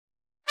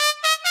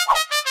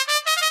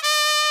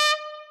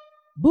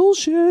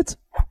Bullshit.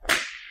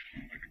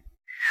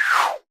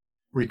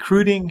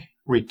 Recruiting,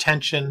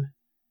 retention,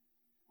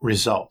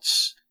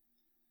 results.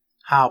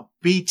 How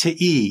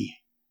B2E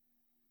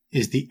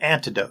is the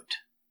antidote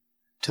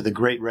to the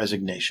Great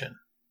Resignation.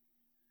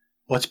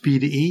 What's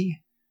B2E?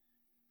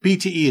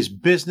 B2E is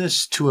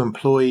business to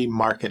employee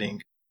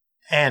marketing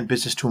and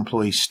business to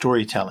employee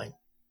storytelling.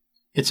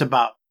 It's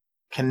about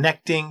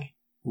connecting,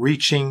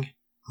 reaching,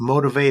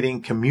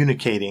 motivating,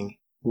 communicating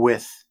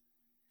with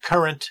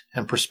current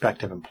and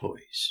prospective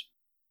employees.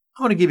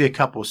 I want to give you a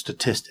couple of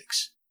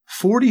statistics.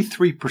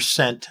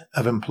 43%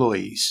 of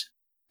employees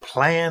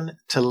plan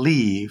to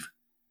leave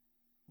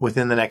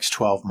within the next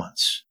 12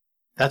 months.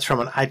 That's from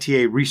an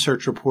ITA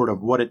research report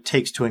of what it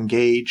takes to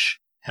engage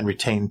and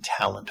retain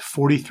talent.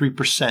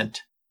 43%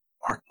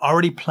 are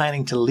already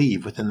planning to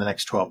leave within the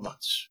next 12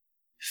 months.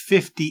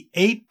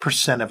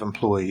 58% of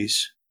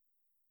employees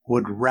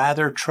would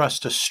rather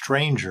trust a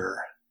stranger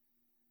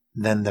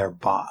than their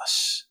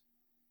boss.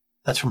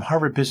 That's from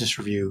Harvard Business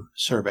Review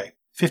survey.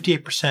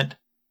 58%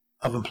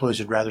 of employees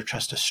would rather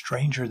trust a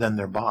stranger than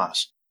their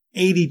boss.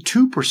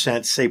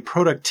 82% say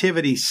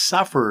productivity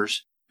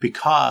suffers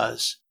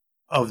because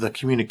of the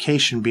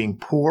communication being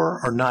poor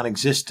or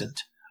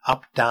non-existent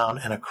up, down,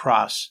 and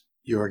across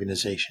the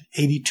organization.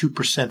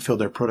 82% feel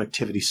their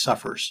productivity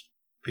suffers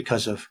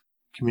because of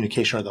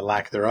communication or the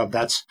lack thereof.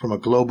 That's from a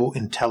Global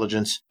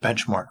Intelligence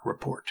Benchmark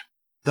report.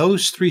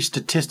 Those three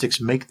statistics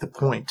make the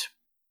point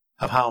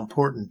of how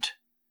important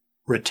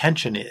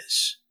retention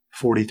is.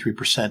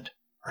 43%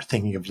 are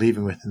thinking of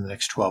leaving within the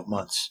next 12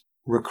 months.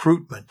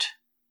 Recruitment.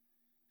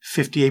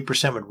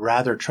 58% would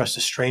rather trust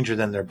a stranger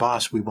than their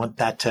boss. We want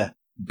that to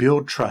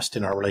build trust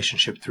in our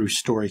relationship through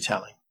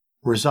storytelling.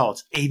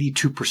 Results.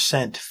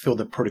 82% feel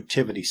that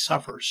productivity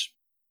suffers.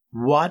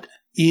 What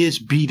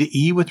is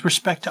B2E with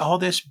respect to all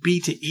this?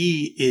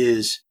 B2E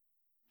is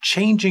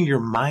changing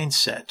your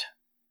mindset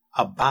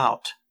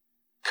about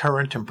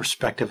current and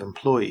prospective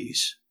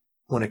employees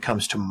when it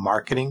comes to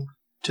marketing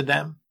to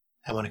them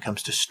and when it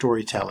comes to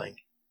storytelling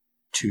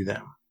to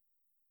them.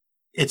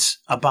 It's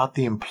about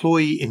the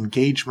employee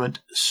engagement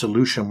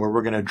solution where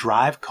we're going to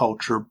drive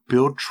culture,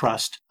 build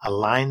trust,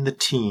 align the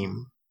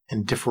team,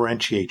 and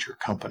differentiate your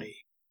company.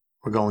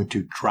 We're going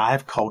to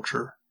drive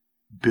culture,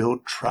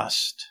 build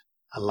trust,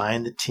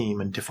 align the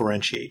team, and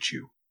differentiate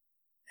you.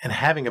 And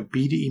having a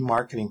B2E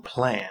marketing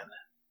plan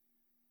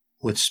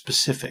with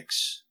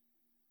specifics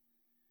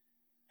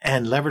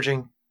and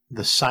leveraging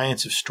the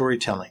science of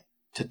storytelling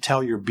to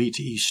tell your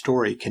B2E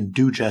story can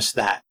do just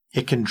that.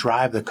 It can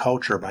drive the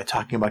culture by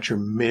talking about your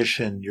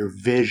mission, your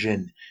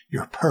vision,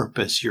 your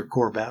purpose, your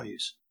core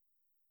values.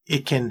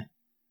 It can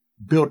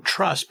build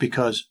trust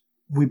because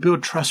we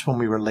build trust when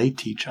we relate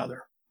to each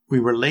other. We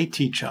relate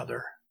to each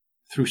other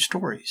through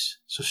stories.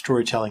 So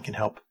storytelling can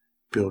help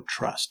build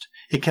trust.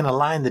 It can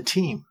align the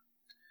team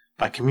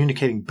by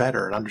communicating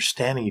better and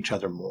understanding each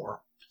other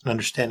more and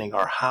understanding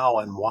our how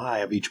and why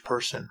of each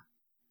person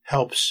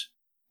helps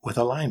with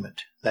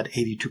alignment, that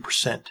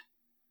 82%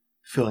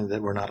 feeling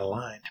that we're not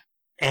aligned.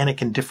 And it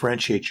can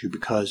differentiate you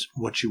because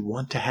what you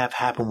want to have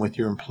happen with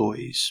your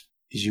employees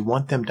is you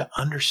want them to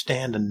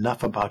understand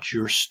enough about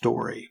your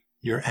story,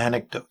 your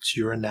anecdotes,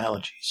 your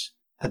analogies,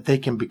 that they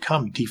can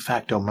become de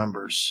facto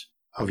members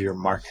of your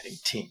marketing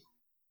team.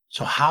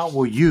 So how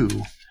will you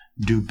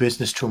do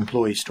business to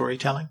employee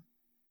storytelling?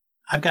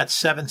 I've got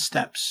 7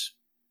 steps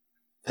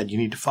that you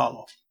need to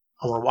follow.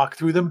 I want to walk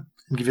through them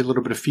and give you a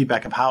little bit of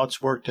feedback of how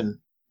it's worked and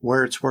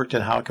where it's worked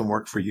and how it can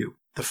work for you.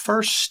 The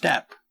first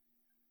step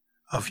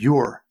of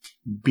your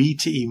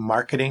B2E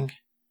marketing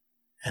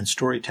and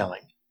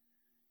storytelling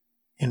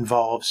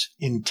involves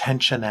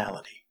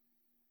intentionality.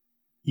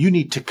 You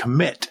need to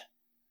commit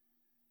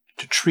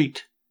to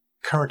treat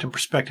current and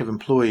prospective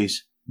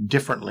employees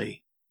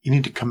differently. You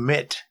need to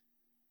commit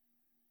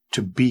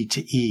to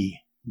B2E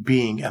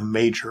being a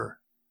major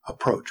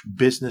approach,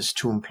 business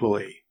to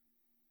employee.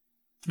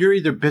 You're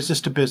either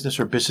business to business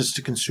or business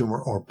to consumer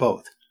or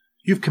both.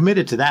 You've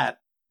committed to that.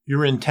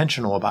 You're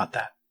intentional about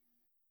that.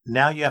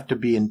 Now you have to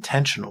be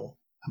intentional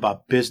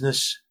about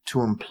business to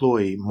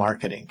employee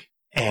marketing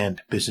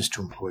and business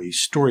to employee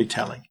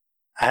storytelling.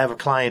 I have a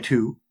client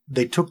who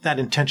they took that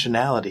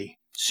intentionality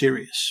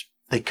serious.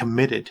 They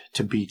committed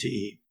to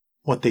B2E.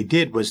 What they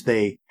did was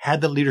they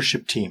had the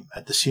leadership team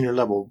at the senior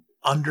level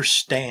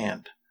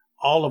understand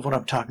all of what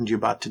I'm talking to you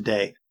about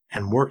today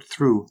and worked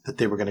through that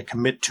they were going to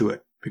commit to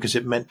it because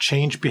it meant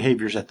change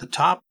behaviors at the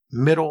top,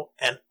 middle,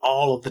 and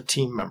all of the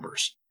team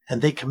members.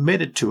 And they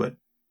committed to it.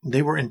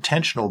 They were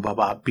intentional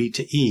about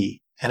B2E.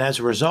 And as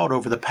a result,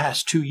 over the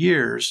past 2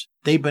 years,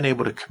 they've been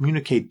able to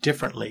communicate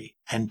differently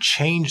and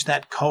change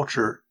that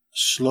culture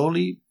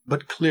slowly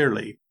but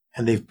clearly.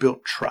 And they've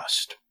built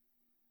trust.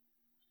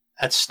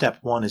 That's step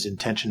 1 is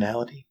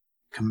intentionality,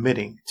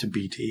 committing to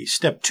B2E.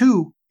 Step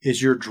 2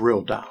 is your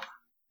drill down.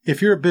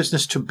 If you're a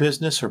business to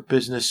business or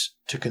business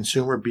to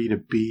consumer,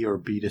 B2B or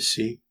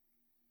B2C,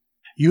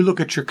 you look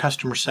at your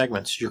customer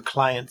segments, your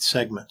client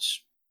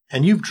segments,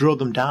 and you've drilled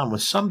them down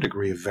with some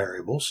degree of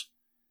variables,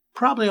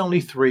 probably only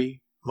 3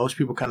 Most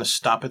people kind of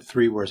stop at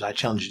 3, whereas I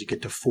challenge you to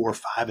get to 4,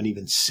 5, and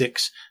even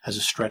 6 as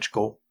a stretch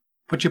goal.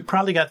 But you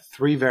probably got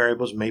 3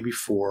 variables, maybe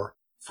 4,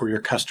 for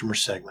your customer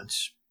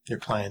segments, your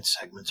client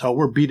segments. Oh,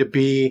 we're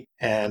B2B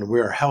and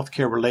we're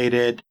healthcare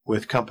related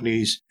with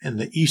companies in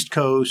the East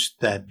Coast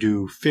that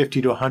do $50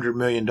 to $100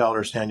 million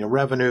in annual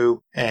revenue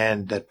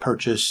and that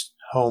purchase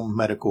home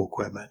medical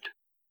equipment.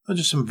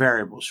 Those are some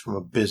variables from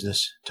a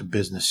business to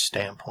business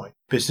standpoint.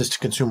 Business to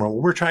consumer.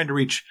 Well, we're trying to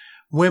reach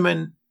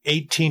women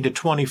 18 to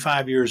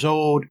 25 years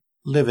old,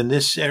 live in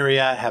this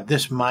area, have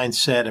this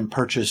mindset, and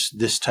purchase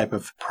this type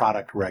of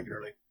product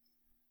regularly.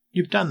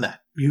 You've done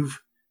that. You've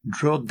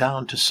drilled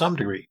down to some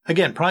degree.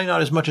 Again, probably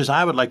not as much as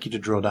I would like you to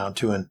drill down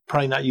to, and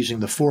probably not using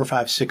the 4,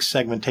 5, 6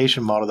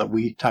 segmentation model that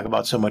we talk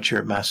about so much here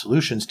at Mass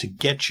Solutions to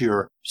get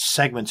your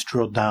segments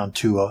drilled down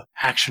to an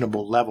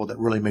actionable level that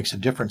really makes a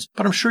difference.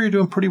 But I'm sure you're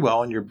doing pretty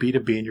well in your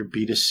B2B and your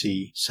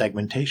B2C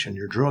segmentation,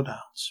 your drill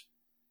downs.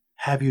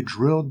 Have you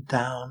drilled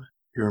down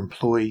your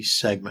employee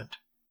segment,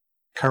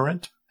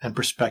 current and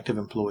prospective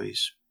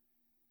employees?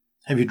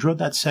 Have you drilled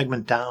that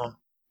segment down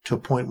to a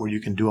point where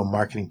you can do a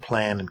marketing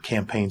plan and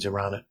campaigns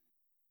around it,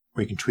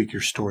 where you can tweak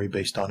your story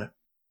based on it?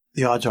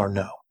 The odds are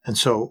no. And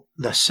so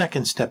the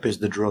second step is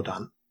the drill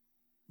down.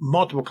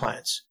 Multiple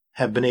clients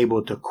have been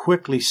able to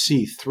quickly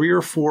see 3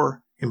 or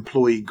 4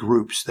 employee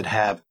groups that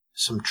have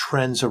some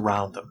trends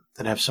around them,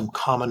 that have some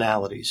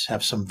commonalities,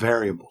 have some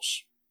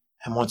variables.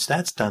 And once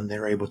that's done,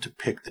 they're able to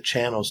pick the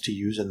channels to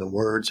use and the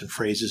words and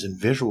phrases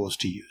and visuals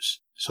to use.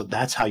 So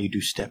that's how you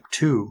do step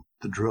 2,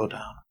 the drill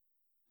down.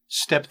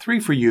 Step 3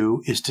 for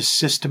you is to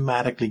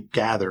systematically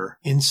gather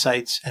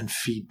insights and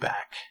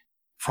feedback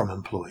from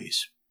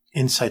employees.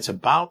 Insights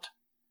about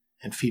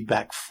and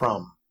feedback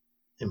from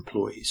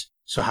employees.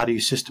 So how do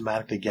you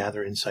systematically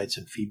gather insights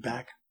and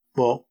feedback?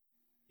 Well,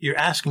 you're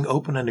asking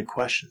open-ended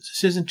questions.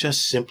 This isn't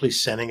just simply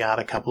sending out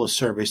a couple of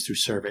surveys through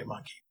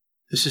SurveyMonkey.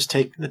 This is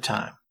taking the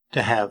time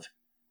to have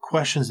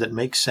questions that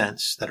make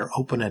sense, that are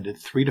open-ended,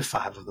 3 to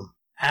 5 of them.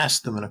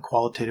 Ask them in a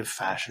qualitative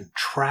fashion.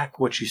 Track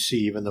what you see,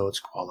 even though it's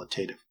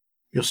qualitative.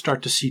 You'll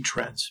start to see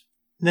trends.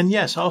 And then,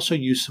 yes, also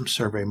use some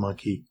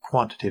SurveyMonkey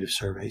quantitative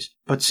surveys.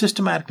 But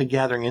systematically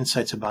gathering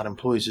insights about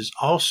employees is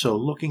also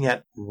looking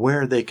at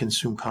where they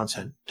consume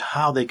content,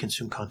 how they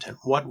consume content,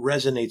 what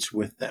resonates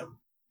with them.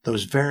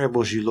 Those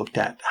variables you looked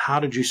at, how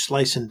did you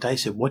slice and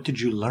dice it? What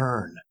did you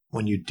learn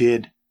when you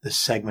did the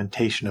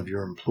segmentation of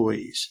your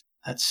employees?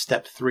 That's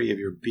step 3 of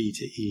your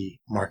B2E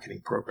marketing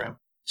program.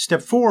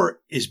 Step 4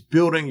 is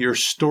building your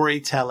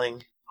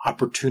storytelling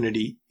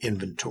opportunity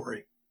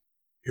inventory.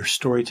 Your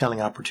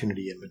storytelling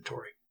opportunity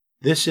inventory.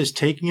 This is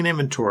taking an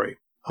inventory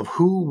of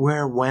who,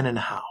 where, when, and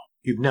how.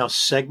 You've now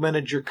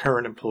segmented your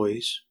current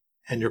employees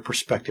and your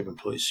prospective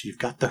employees. So you've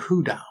got the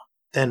who down.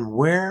 Then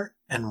where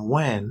and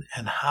when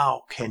and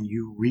how can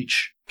you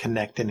reach,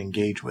 connect, and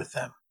engage with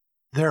them?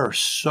 There are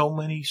so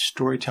many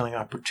storytelling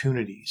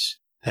opportunities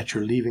that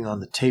you're leaving on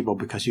the table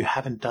because you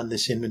haven't done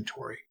this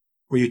inventory,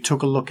 where you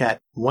took a look at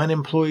when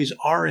employees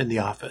are in the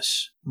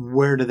office,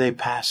 where do they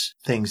pass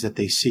things that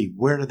they see?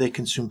 Where do they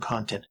consume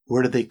content?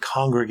 Where do they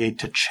congregate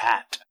to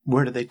chat?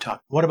 Where do they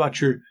talk? What about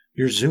your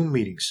Zoom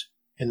meetings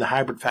in the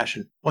hybrid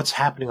fashion? What's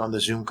happening on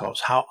the Zoom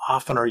calls? How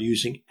often are you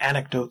using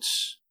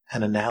anecdotes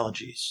and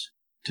analogies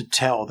to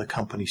tell the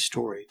company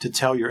story, to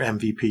tell your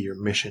MVP, your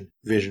mission,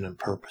 vision, and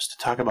purpose, to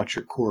talk about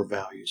your core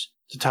values,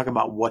 to talk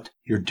about what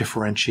your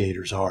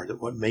differentiators are,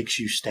 that what makes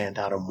you stand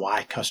out and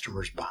why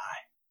customers buy?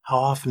 How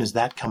often has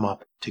that come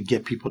up to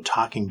get people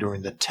talking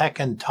during the tech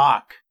and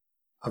talk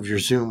of your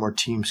Zoom or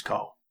Teams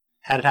call?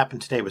 Had it happen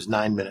today, it was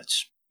 9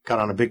 minutes. Got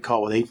on a big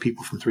call with 8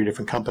 people from 3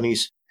 different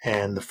companies,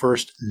 and the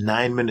first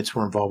 9 minutes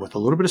were involved with a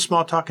little bit of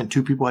small talk, and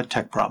 2 people had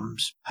tech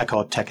problems. I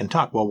call it tech and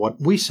talk. Well, what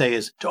we say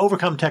is to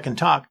overcome tech and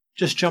talk,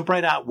 just jump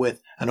right out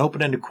with an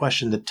open-ended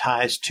question that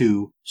ties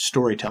to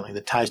storytelling,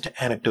 that ties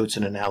to anecdotes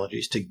and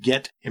analogies, to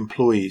get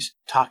employees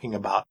talking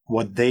about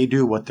what they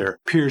do, what their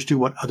peers do,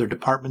 what other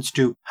departments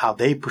do, how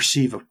they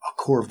perceive a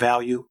core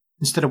value,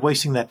 instead of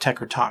wasting that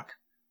tech or talk,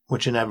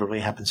 which inevitably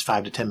happens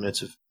 5 to 10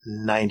 minutes of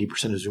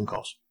 90% of Zoom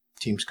calls,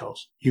 Teams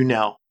calls. You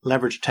now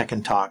leverage tech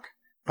and talk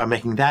by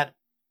making that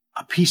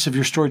a piece of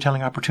your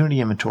storytelling opportunity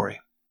inventory.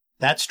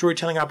 That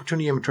storytelling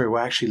opportunity inventory will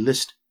actually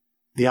list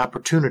the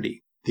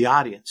opportunity, the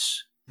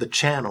audience, the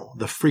channel,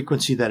 the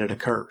frequency that it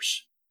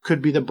occurs.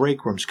 Could be the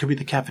break rooms, could be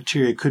the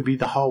cafeteria, could be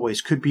the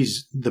hallways, could be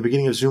the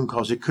beginning of Zoom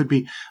calls, it could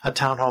be a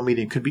town hall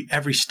meeting, it could be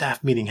every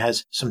staff meeting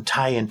has some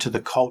tie-in to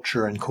the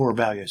culture and core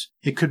values.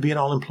 It could be an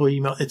all-employee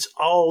email. It's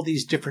all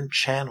these different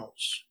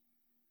channels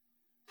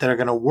that are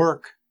going to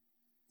work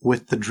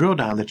with the drill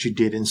down that you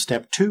did in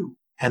step 2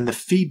 and the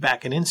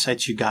feedback and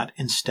insights you got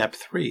in step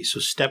 3. So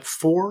step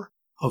 4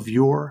 of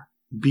your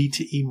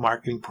B2E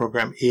marketing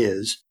program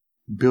is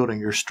building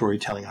your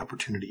storytelling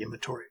opportunity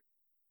inventory.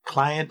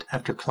 Client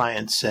after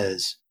client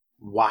says,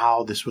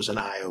 wow, this was an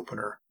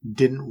eye-opener.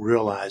 Didn't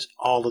realize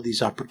all of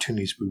these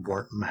opportunities we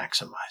weren't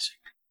maximizing.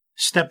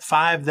 Step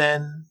 5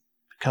 then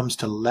comes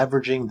to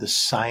leveraging the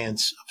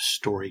science of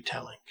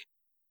storytelling.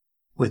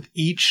 With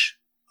each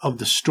of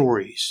the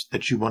stories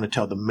that you want to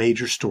tell, the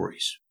major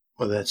stories,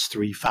 whether that's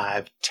 3,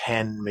 5,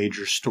 10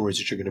 major stories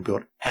that you're going to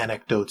build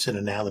anecdotes and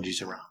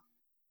analogies around.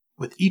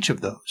 With each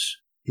of those,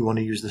 you want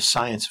to use the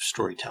science of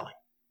storytelling.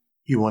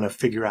 You want to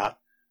figure out,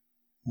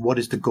 what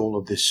is the goal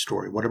of this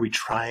story? What are we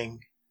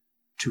trying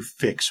to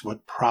fix?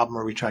 What problem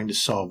are we trying to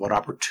solve? What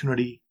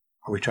opportunity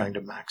are we trying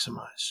to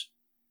maximize?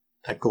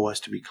 That goal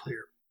has to be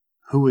clear.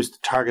 Who is the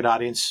target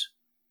audience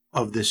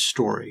of this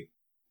story?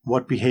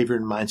 What behavior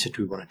and mindset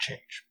do we want to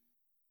change?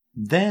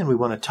 Then we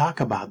want to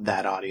talk about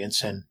that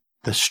audience and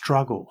the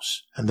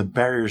struggles and the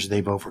barriers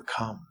they've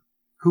overcome.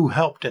 Who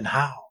helped and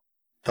how?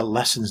 The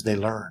lessons they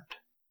learned.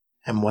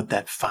 And what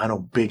that final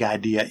big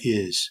idea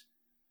is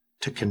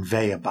to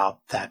convey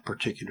about that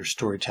particular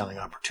storytelling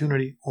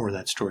opportunity or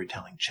that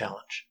storytelling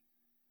challenge.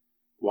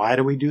 Why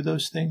do we do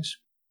those things?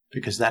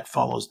 Because that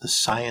follows the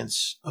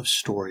science of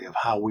story, of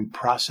how we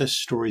process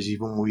stories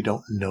even when we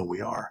don't know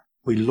we are.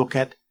 We look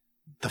at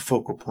the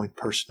focal point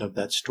person of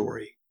that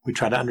story. We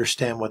try to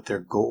understand what their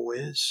goal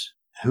is,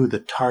 who the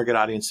target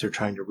audience they're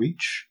trying to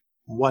reach,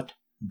 what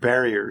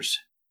barriers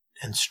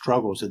and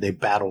struggles did they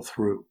battle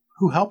through,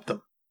 who helped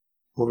them,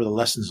 what were the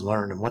lessons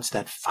learned, and what's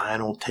that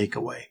final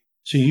takeaway.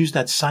 So you use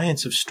that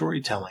science of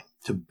storytelling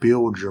to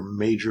build your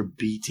major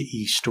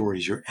B2E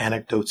stories, your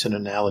anecdotes and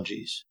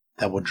analogies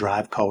that will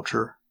drive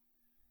culture,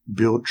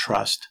 build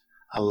trust,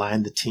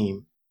 align the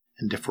team,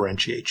 and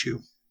differentiate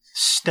you.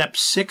 Step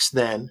 6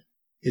 then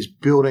is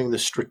building the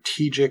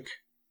strategic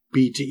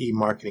B2E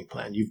marketing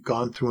plan. You've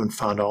gone through and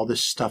found all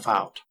this stuff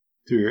out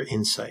through your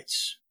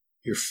insights,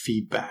 your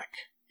feedback,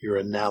 your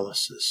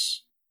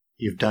analysis.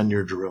 You've done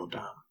your drill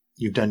down.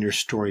 You've done your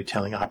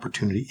storytelling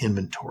opportunity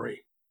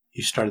inventory.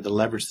 You started to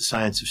leverage the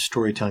science of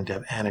storytelling to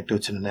have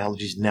anecdotes and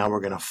analogies. Now we're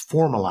going to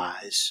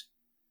formalize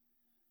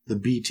the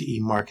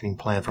B2E marketing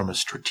plan from a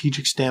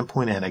strategic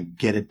standpoint and a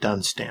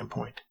get-it-done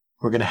standpoint.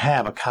 We're going to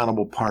have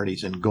accountable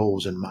parties and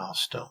goals and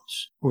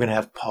milestones. We're going to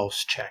have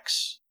pulse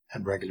checks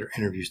and regular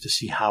interviews to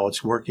see how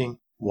it's working,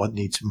 what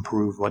needs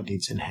improved, what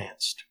needs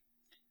enhanced.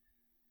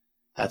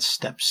 That's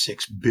step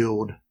 6,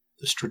 build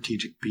the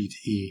strategic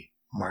B2E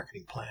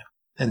marketing plan.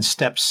 And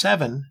step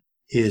 7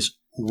 is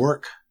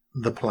work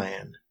the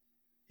plan,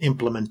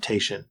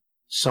 implementation.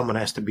 Someone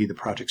has to be the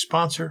project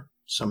sponsor.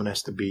 Someone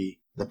has to be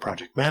the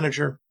project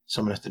manager.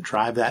 Someone has to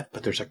drive that,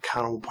 but there's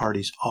accountable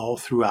parties all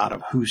throughout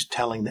of who's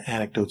telling the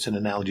anecdotes and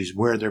analogies,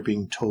 where they're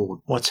being told,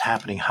 what's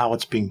happening, how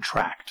it's being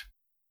tracked.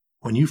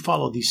 When you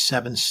follow these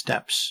 7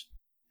 steps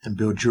and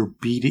build your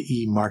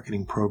B2E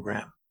marketing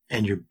program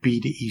and your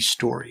B2E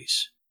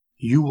stories,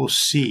 you will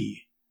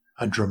see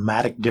a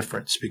dramatic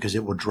difference because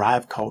it will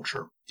drive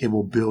culture. It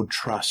will build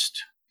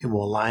trust. It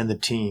will align the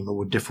team. It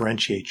will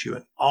differentiate you.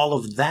 And all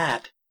of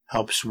that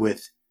helps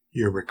with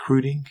your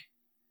recruiting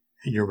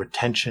and your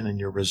retention and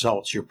your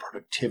results. Your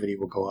productivity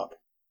will go up.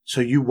 So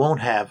you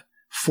won't have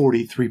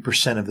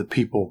 43% of the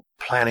people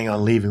planning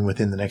on leaving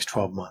within the next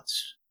 12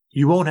 months.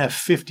 You won't have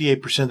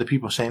 58% of the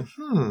people saying,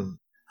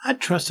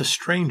 I'd trust a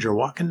stranger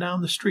walking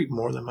down the street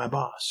more than my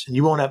boss. And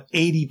you won't have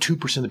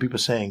 82% of the people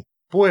saying,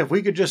 boy, if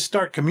we could just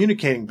start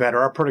communicating better,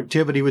 our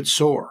productivity would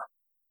soar.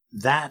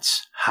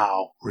 That's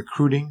how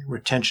recruiting,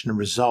 retention, and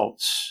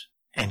results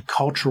and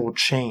cultural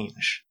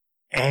change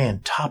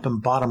and top and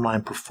bottom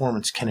line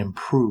performance can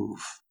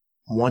improve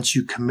once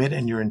you commit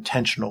and you're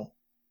intentional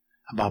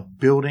about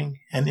building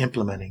and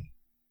implementing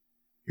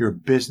your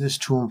business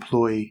to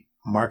employee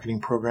marketing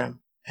program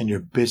and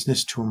your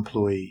business to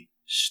employee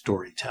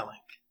storytelling.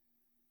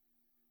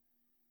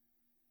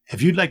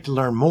 If you'd like to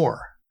learn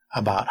more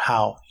about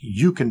how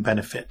you can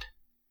benefit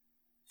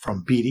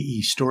from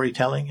B2E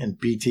storytelling and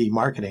B2E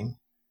marketing,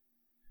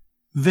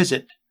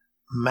 visit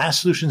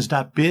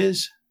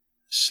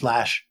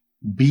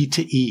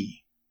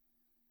masssolutions.biz/B2E.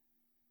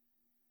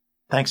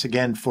 Thanks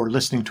again for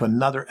listening to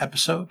another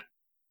episode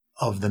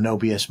of the No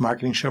BS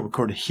Marketing Show,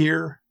 recorded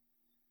here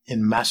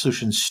in Mass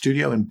Solutions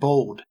Studio in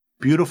bold,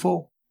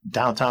 beautiful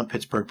downtown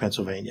Pittsburgh,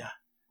 Pennsylvania.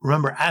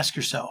 Remember, ask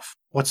yourself,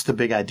 what's the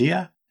big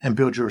idea? And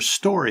build your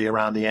story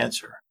around the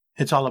answer.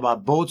 It's all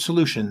about bold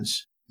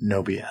solutions,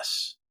 no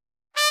BS.